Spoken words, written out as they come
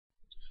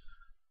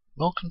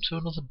Welcome to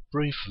another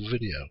brief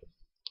video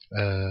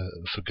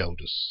for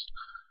Godus.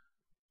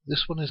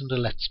 This one isn't a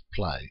let's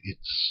play,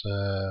 it's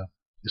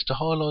to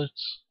highlight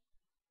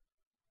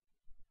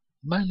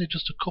mainly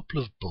just a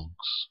couple of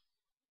bugs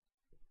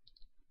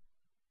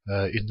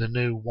in the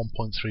new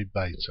 1.3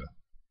 beta.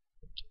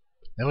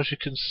 Now, as you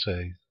can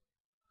see,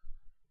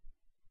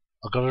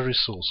 I got a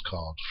resource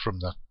card from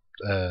that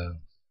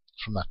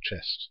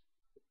chest.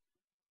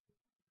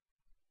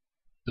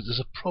 But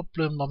there's a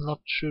problem. I'm not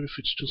sure if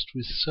it's just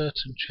with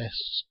certain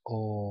chests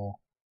or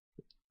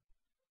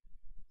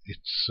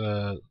it's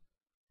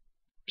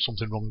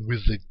something wrong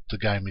with the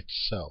game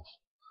itself.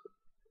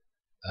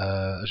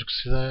 As you can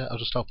see there, I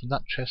just opened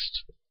that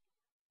chest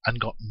and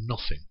got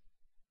nothing.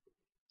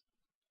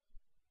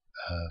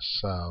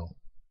 So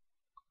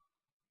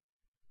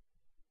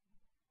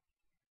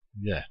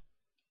yeah,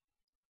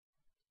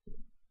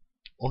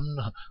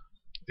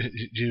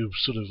 you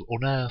sort of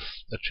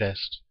unearth a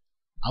chest,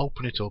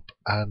 open it up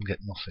and get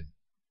nothing.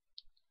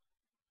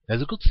 Now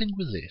the good thing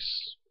with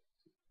this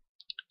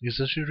is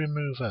as you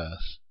remove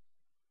earth,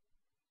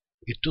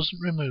 it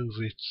doesn't remove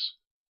it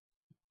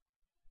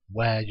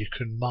where you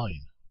can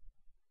mine.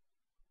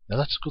 Now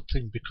that's a good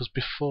thing, because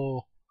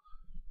before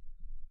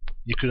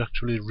you could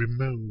actually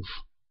remove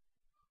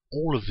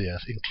all of the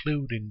earth,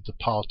 including the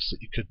parts that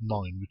you could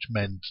mine, which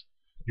meant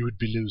you would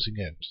be losing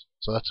out.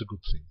 So that's a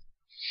good thing.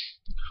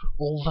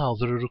 Although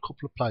there are a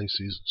couple of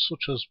places,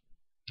 such as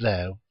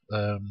there,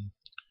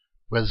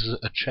 where there's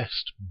a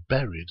chest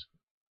buried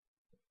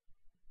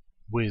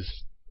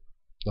with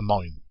the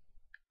mine,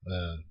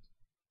 the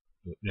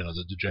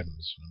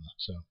gems and that.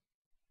 So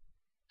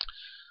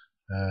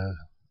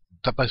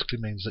that basically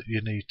means that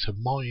you need to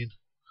mine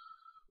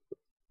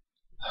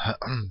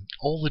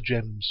all the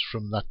gems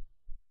from that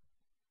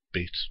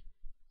bit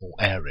or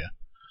area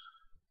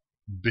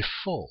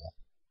before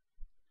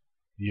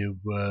you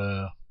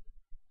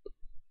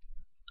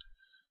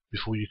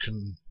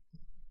can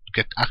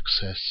get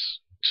access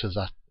to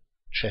that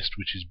chest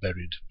which is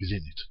buried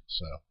within it.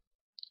 So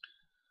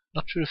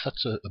not sure if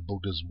that's a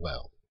bug as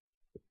well,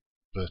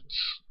 but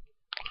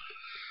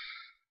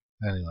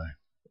anyway,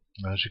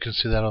 as you can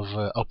see there,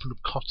 I've opened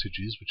up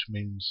cottages, which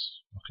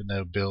means I can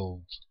now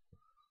build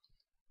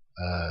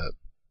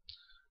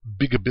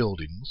bigger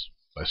buildings,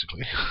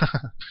 basically.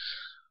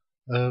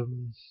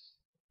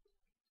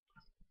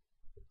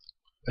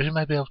 As you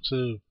may be able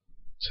to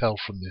tell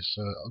from this,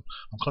 I'm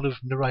kind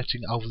of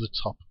narrating over the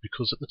top,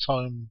 because at the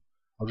time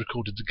I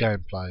recorded the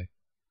gameplay,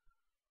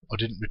 I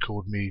didn't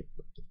record my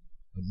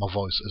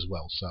voice as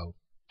well, so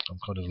I'm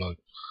kind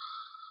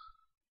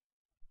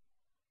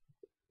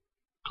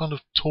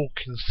of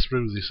talking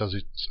through this as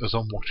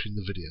I'm watching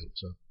the video.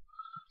 So,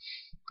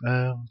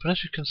 but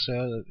as you can see,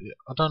 I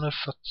don't know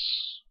if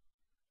that's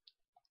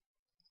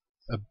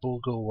a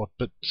bug or what,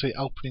 but see,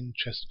 opening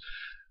chest,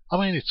 I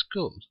mean, it's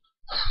good.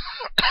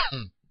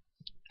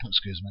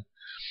 Excuse me.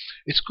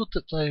 It's good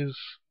that they've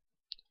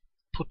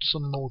put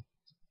some more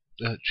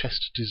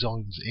chest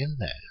designs in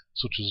there,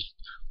 such as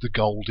the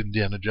gold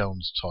Indiana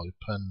Jones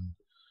type and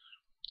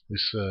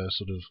this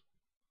sort of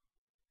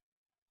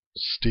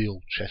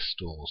steel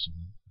chest or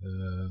something.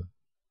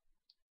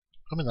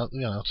 I mean,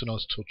 that's a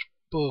nice touch,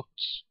 but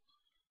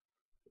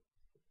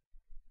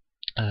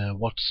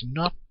what's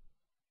not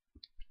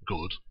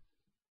good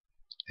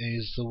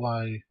is the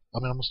way. I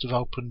mean, I must have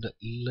opened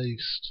at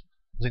least,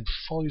 I think,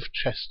 5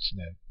 chests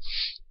now.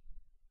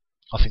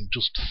 I think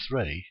just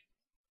 3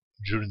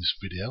 during this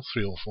video,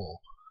 3 or 4.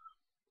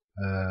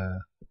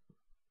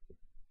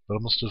 But I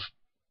must have,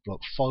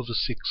 like 5 or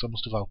 6, I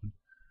must have opened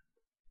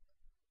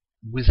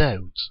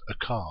without a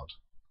card.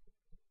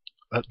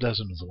 There's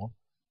another one.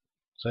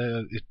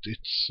 So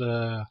it's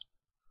not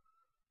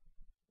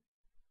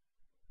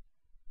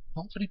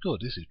very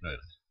good, is it,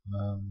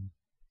 really?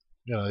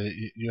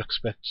 You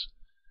expect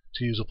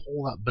to use up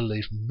all that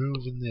belief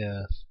moving the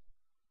earth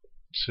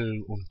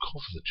to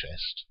uncover the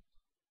chest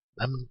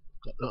and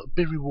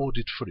be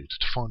rewarded for it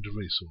to find a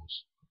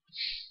resource.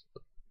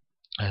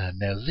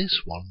 Now this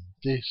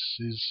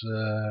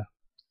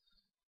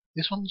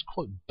one's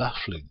quite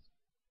baffling.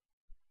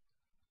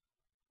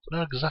 It's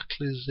not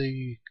exactly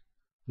the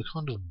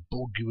kind of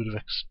bug you would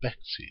have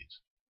expected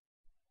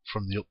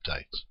from the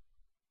update.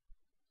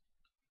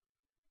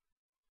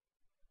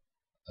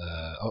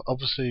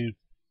 Obviously,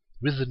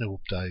 with the new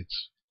update,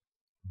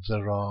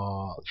 there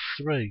are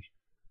 3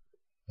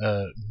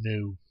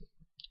 new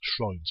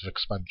shrines of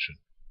expansion.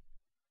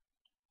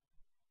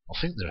 I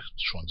think they're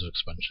shrines of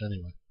expansion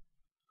anyway.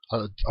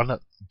 I know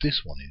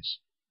this one is.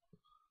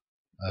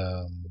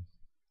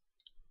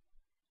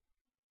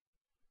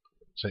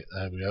 So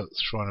there we go,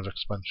 shrine of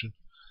expansion.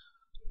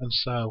 And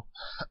so,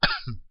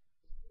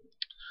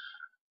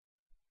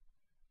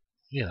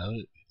 you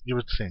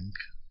would think,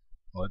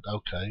 right,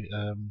 okay,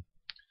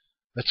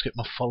 let's get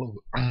my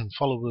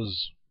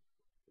followers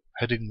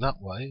heading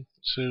that way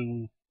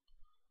to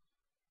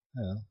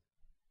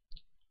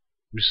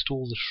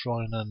restore the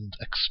shrine and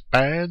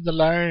expand the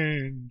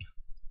land.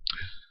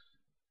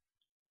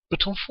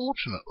 But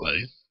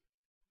unfortunately,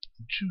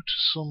 due to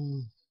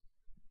some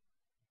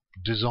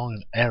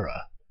design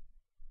error.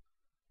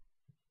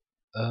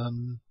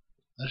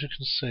 As you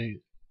can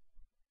see,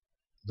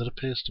 there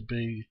appears to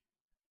be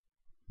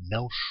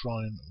no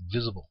shrine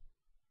visible.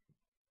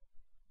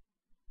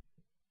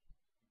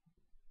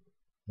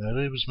 Now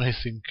it was me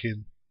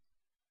thinking,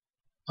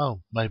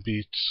 oh, maybe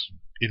it's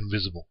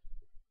invisible.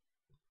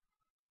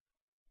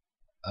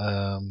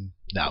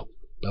 No,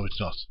 it's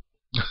not.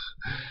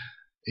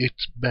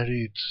 It's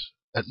buried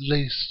at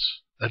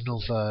least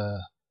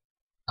another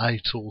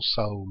 8 or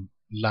so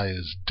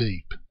layers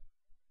deep,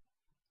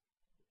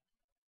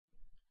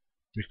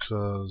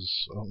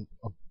 because I'm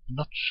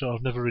not sure,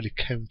 I've never really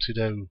counted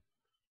out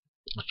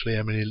actually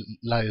how many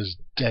layers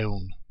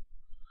down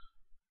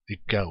it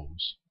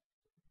goes,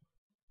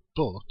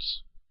 but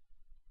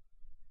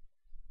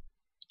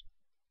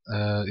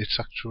it's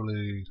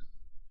actually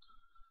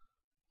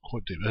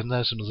quite deep. And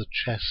there's another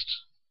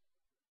chest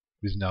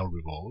with no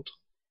reward.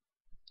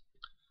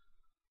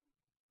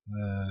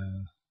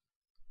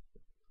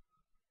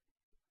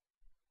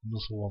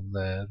 Another one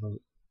there,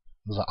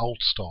 another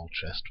old style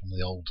chest, one of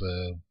the old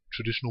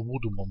traditional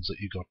wooden ones that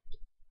you got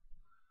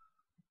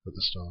at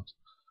the start.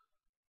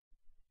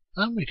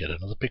 And we get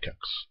another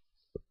pickaxe,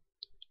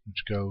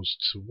 which goes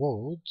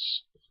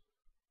towards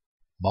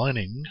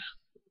mining,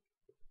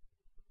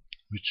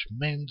 which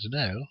means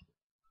now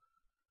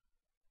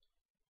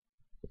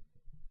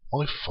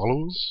my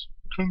followers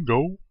can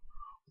go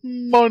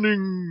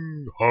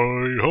mining.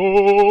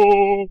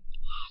 Hi-ho!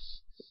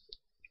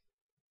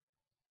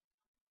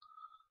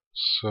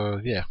 So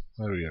yeah,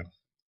 there we go.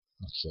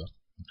 That's that.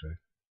 Okay,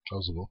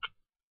 close the book.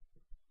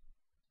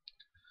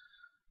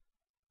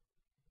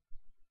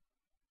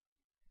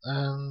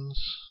 And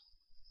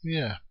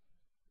yeah.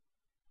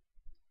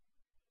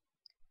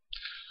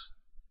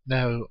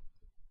 Now,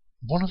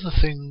 one of the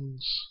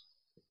things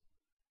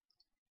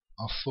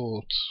I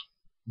thought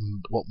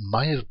what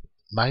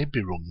may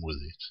be wrong with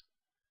it,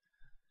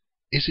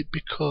 is it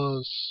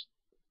because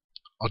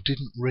I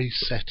didn't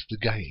reset the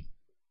game?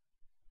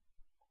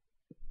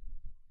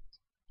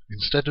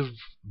 Instead of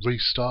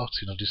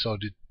restarting, I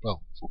decided,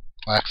 well,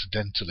 I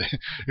accidentally,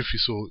 if you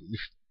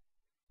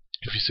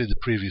see the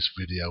previous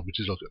video, which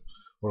is like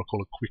what I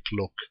call a quick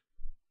look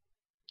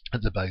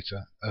at the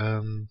beta,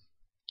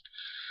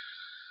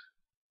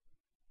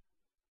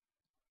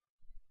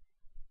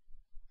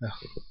 yeah,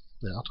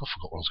 I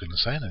forgot what I was going to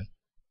say now.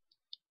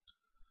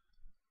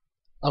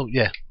 Oh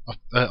yeah,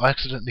 I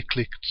accidentally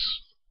clicked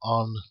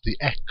on the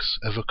X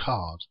of a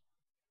card,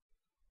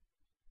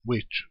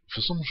 which,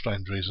 for some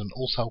strange reason,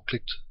 also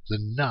clicked the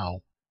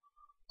now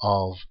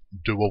of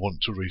do I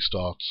want to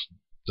restart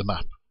the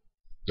map,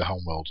 the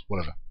home world,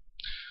 whatever.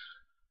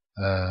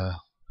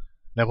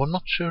 Now I'm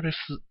not sure if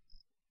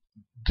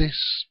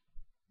this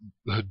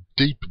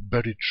deep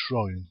buried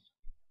shrine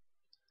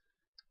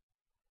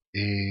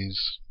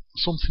is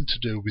something to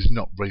do with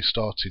not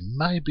restarting.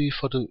 Maybe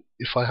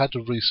if I had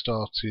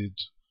restarted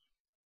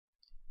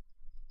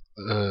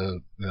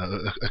a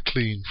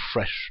clean,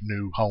 fresh,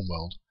 new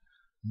homeworld,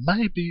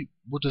 maybe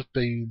would have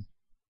been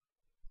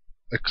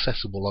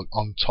accessible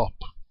on top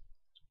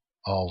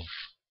of,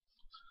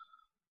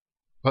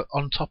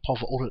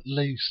 or at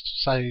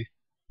least say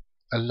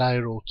a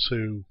layer or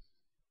two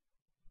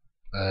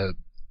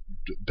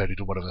buried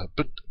or whatever,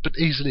 but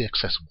easily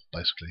accessible.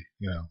 Basically,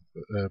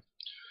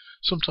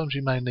 sometimes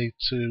you may need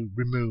to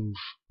remove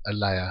a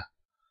layer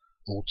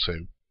or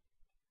two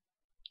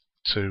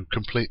to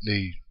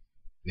completely,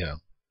 to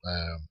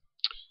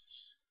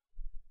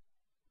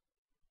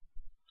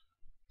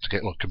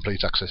get like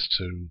complete access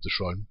to the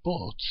shrine.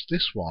 But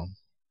this one,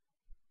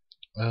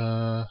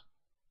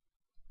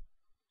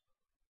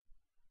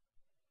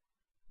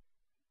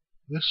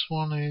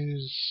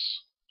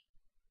 is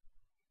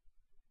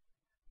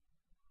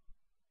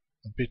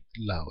a bit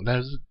low. Now,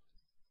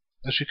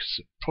 as you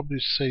can probably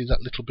see,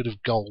 that little bit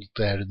of gold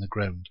there in the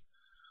ground,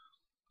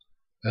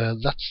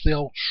 that's the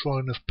old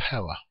Shrine of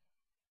Power,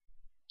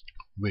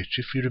 which,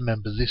 if you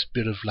remember this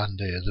bit of land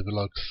here, there were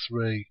like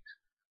 3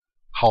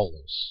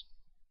 holes,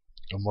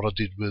 and what I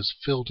did was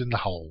filled in the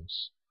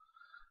holes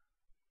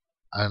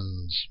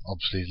and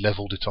obviously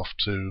levelled it off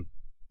to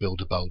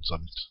build abodes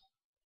on it.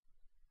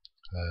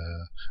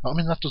 I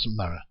mean, that doesn't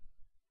matter.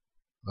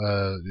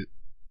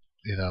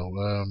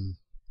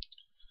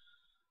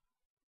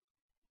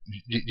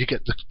 You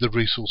get the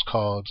resource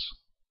cards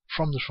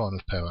from the Shrine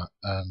of Power,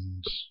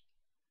 and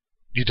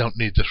you don't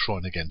need the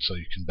shrine again, so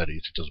you can bury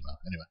it. It doesn't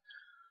matter anyway.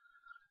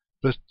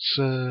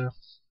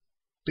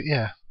 But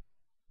yeah,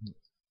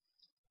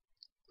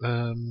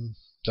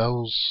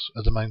 those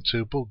are the main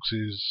 2 bugs: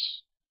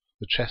 is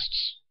the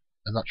chests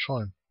and that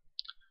shrine.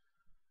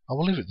 I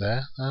will leave it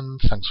there,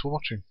 and thanks for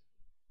watching.